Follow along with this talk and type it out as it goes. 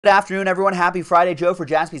Good afternoon, everyone. Happy Friday. Joe for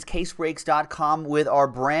JaspysCaseBreaks.com with our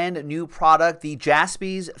brand new product, the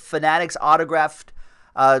Jaspys Fanatics autographed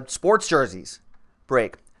sports jerseys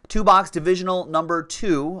break. Two-box divisional number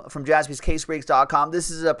 2 from JaspysCaseBreaks.com. This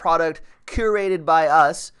is a product curated by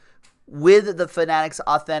us with the Fanatics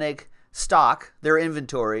authentic stock, their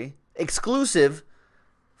inventory, exclusive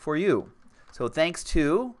for you. So thanks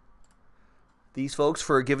to these folks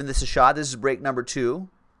for giving this a shot. This is break number 2.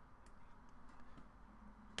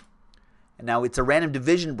 And now it's a random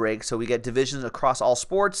division break, so we get divisions across all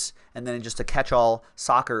sports, and then just a catch-all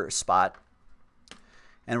soccer spot.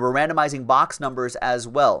 And we're randomizing box numbers as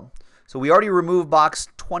well. So we already removed box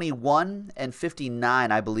 21 and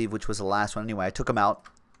 59, I believe, which was the last one. Anyway, I took them out.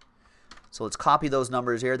 So let's copy those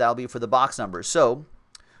numbers here. That'll be for the box numbers. So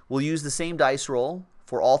we'll use the same dice roll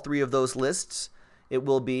for all 3 of those lists. It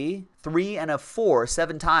will be 3 and a 4,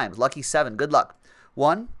 7 times. Lucky 7. Good luck.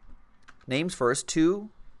 1, names first. 2,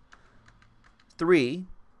 3,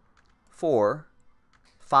 4,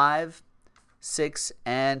 5, 6,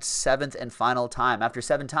 and 7th and final time. After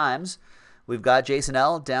 7 times, we've got Jason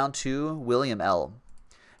L. down to William L.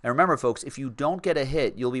 And remember, folks, if you don't get a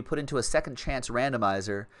hit, you'll be put into a second chance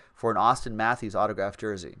randomizer for an Austin Matthews autographed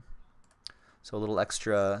jersey. So a little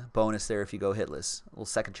extra bonus there if you go hitless. A little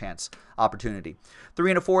second chance opportunity. 3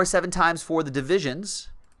 and a 4, 7 times for the divisions.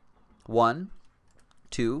 1,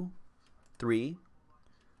 2, 3,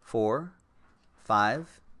 4,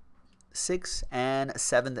 5, 6, and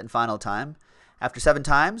 7th and final time. After 7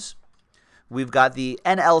 times, we've got the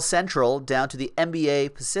NL Central down to the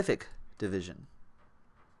NBA Pacific Division.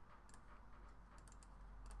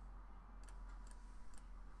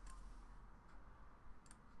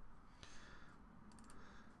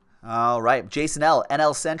 All right, Jason L,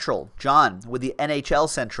 NL Central. John with the NHL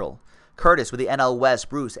Central. Curtis with the NL West.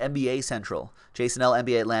 Bruce, NBA Central. Jason L,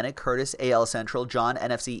 NBA Atlantic. Curtis, AL Central. John,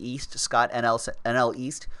 NFC East. Scott, NL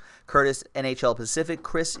East. Curtis, NHL Pacific.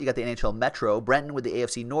 Chris, you got the NHL Metro. Brenton with the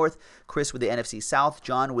AFC North. Chris with the NFC South.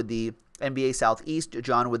 John with the NBA Southeast.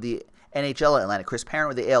 John with the NHL Atlantic. Chris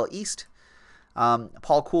Parent with the AL East.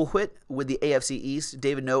 Paul Coolwhit with the AFC East.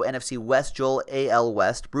 David No, NFC West. Joel, AL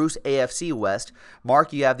West. Bruce, AFC West.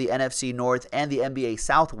 Mark, you have the NFC North and the NBA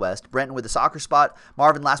Southwest. Brenton with the soccer spot.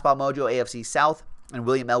 Marvin, Last Spot Mojo, AFC South. And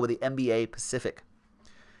William L with the NBA Pacific.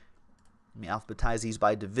 Let me alphabetize these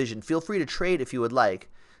by division. Feel free to trade if you would like.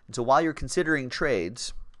 And so while you're considering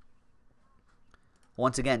trades,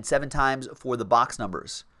 once again, 7 times for the box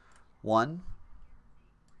numbers. 1,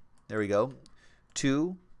 there we go.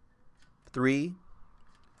 2, 3,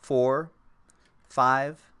 4,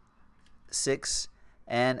 5, 6,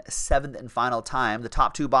 and 7th and final time. The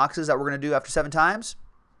top 2 boxes that we're going to do after 7 times.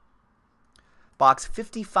 Box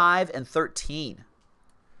 55 and 13.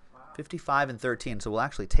 Wow. 55 and 13. So we'll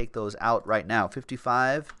actually take those out right now.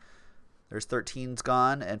 55, there's 13's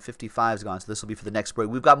gone, and 55's gone. So this will be for the next break.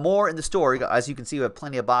 We've got more in the store. As you can see, we have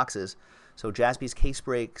plenty of boxes. So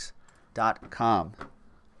JaspysCaseBreaks.com.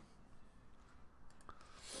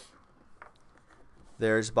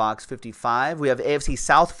 There's box 55. We have AFC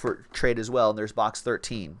South for trade as well, and there's box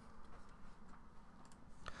 13.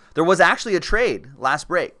 There was actually a trade last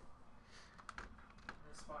break.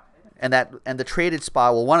 And the traded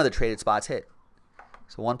spot, well, one of the traded spots hit.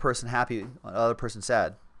 So one person happy, another person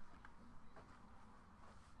sad.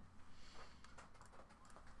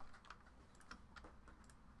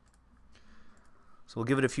 So we'll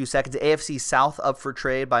give it a few seconds. AFC South up for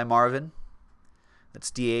trade by Marvin. That's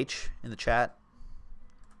DH in the chat.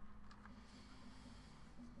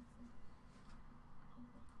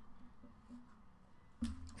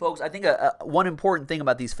 Folks, I think one important thing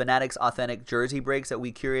about these Fanatics authentic jersey breaks that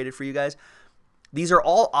we curated for you guys, these are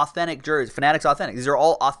all authentic jerseys, Fanatics authentic. These are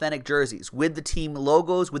all authentic jerseys with the team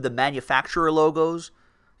logos, with the manufacturer logos.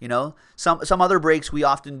 You know, some other breaks we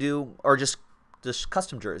often do are just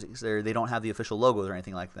custom jerseys. They don't have the official logos or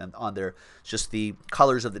anything like that on there. It's just the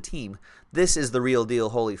colors of the team. This is the real deal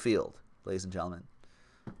Holyfield, ladies and gentlemen.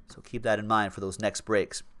 So keep that in mind for those next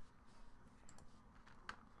breaks.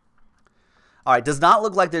 All right, does not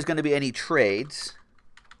look like there's going to be any trades.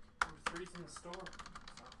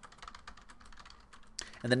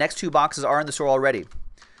 And the next 2 boxes are in the store already.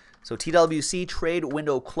 So TWC trade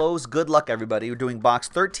window closed. Good luck, everybody. We're doing box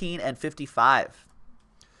 13 and 55.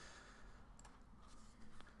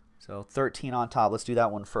 So 13 on top. Let's do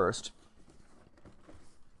that one first.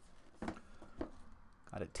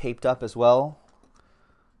 Got it taped up as well.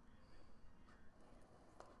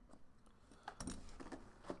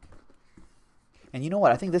 And you know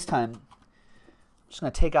what? I think this time I'm just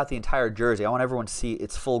going to take out the entire jersey. I want everyone to see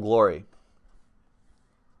its full glory.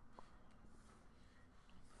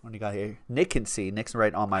 What do you got here? Nick can see. Nick's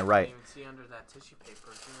right on my right. You can even see under that tissue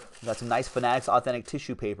paper, too. We got some nice Fanatics authentic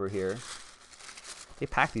tissue paper here. They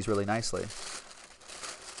pack these really nicely.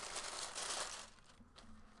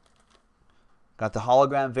 Got the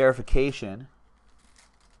hologram verification.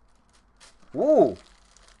 Ooh.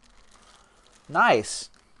 Nice.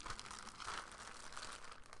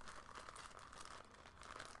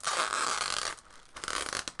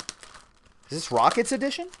 Is this Rockets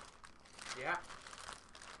edition? Yeah.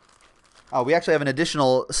 Oh, we actually have an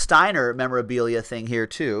additional Steiner memorabilia thing here,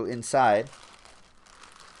 too, inside.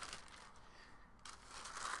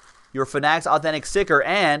 Your Fanatics authentic sticker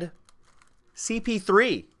and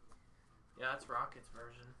CP3. Yeah, that's Rockets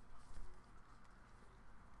version.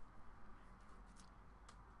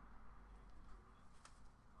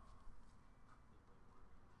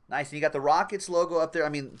 Nice. And you got the Rockets logo up there. I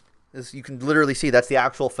mean, as you can literally see, that's the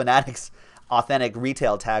actual Fanatics authentic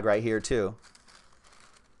retail tag right here, too.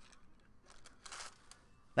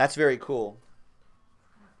 That's very cool.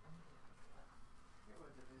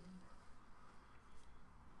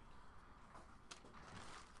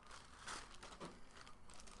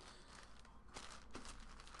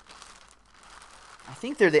 I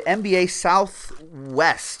think they're the NBA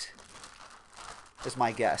Southwest, is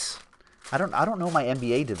my guess. I don't know my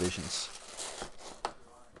NBA divisions.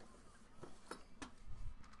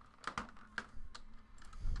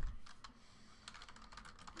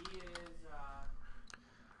 He is, I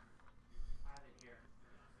have it here.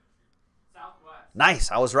 Southwest. Nice,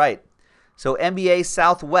 I was right. So NBA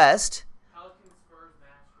Southwest. Pelicans, Spurs,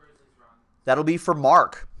 Mavs, Grizzlies run. That'll be for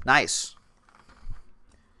Mark. Nice.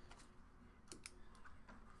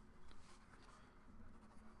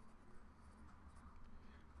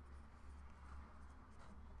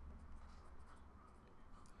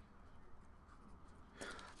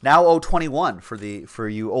 Now 021 for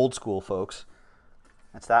you old school folks.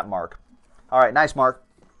 That's that Mark. All right, nice Mark.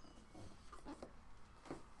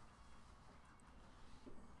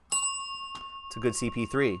 It's a good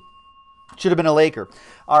CP3. Should have been a Laker.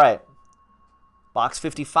 All right. Box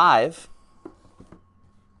 55.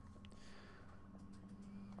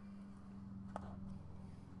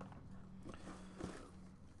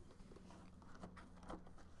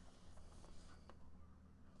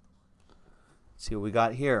 See what we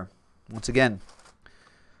got here. Once again,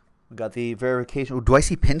 we got the verification. Oh, do I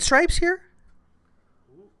see pinstripes here?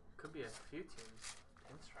 Ooh, could be a few teams.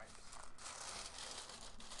 Pinstripes.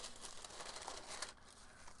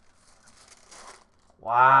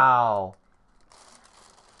 Wow.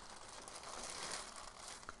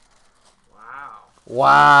 Wow.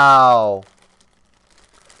 Wow.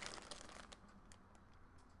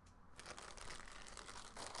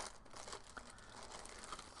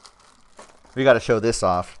 We got to show this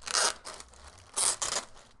off.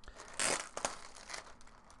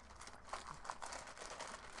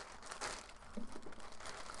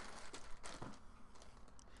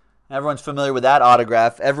 Everyone's familiar with that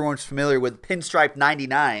autograph. Everyone's familiar with Pinstripe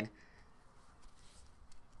 99.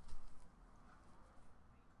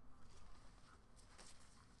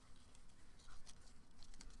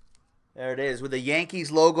 There it is with the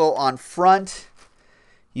Yankees logo on front.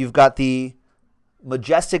 You've got the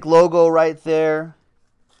Majestic logo right there.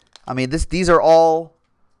 I mean, these are all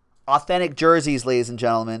authentic jerseys, ladies and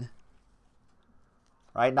gentlemen.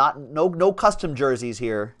 Right? No custom jerseys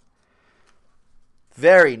here.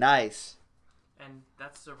 Very nice. And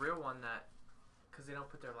that's the real one that, because they don't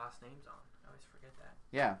put their last names on. I always forget that.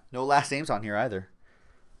 Yeah, no last names on here either.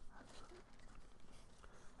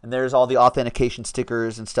 And there's all the authentication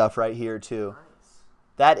stickers and stuff right here too. Nice.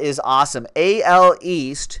 That is awesome. AL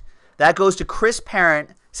East. That goes to Chris Parent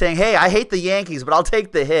saying, hey, I hate the Yankees, but I'll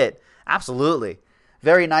take the hit. Absolutely.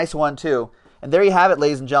 Very nice one, too. And there you have it,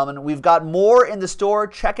 ladies and gentlemen. We've got more in the store.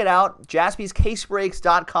 Check it out.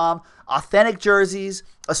 JaspysCaseBreaks.com. Authentic jerseys,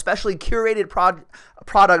 especially curated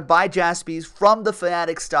product by Jaspys from the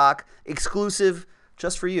Fanatics stock, exclusive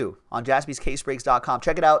just for you on JaspysCaseBreaks.com.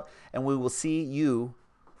 Check it out, and we will see you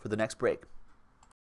for the next break.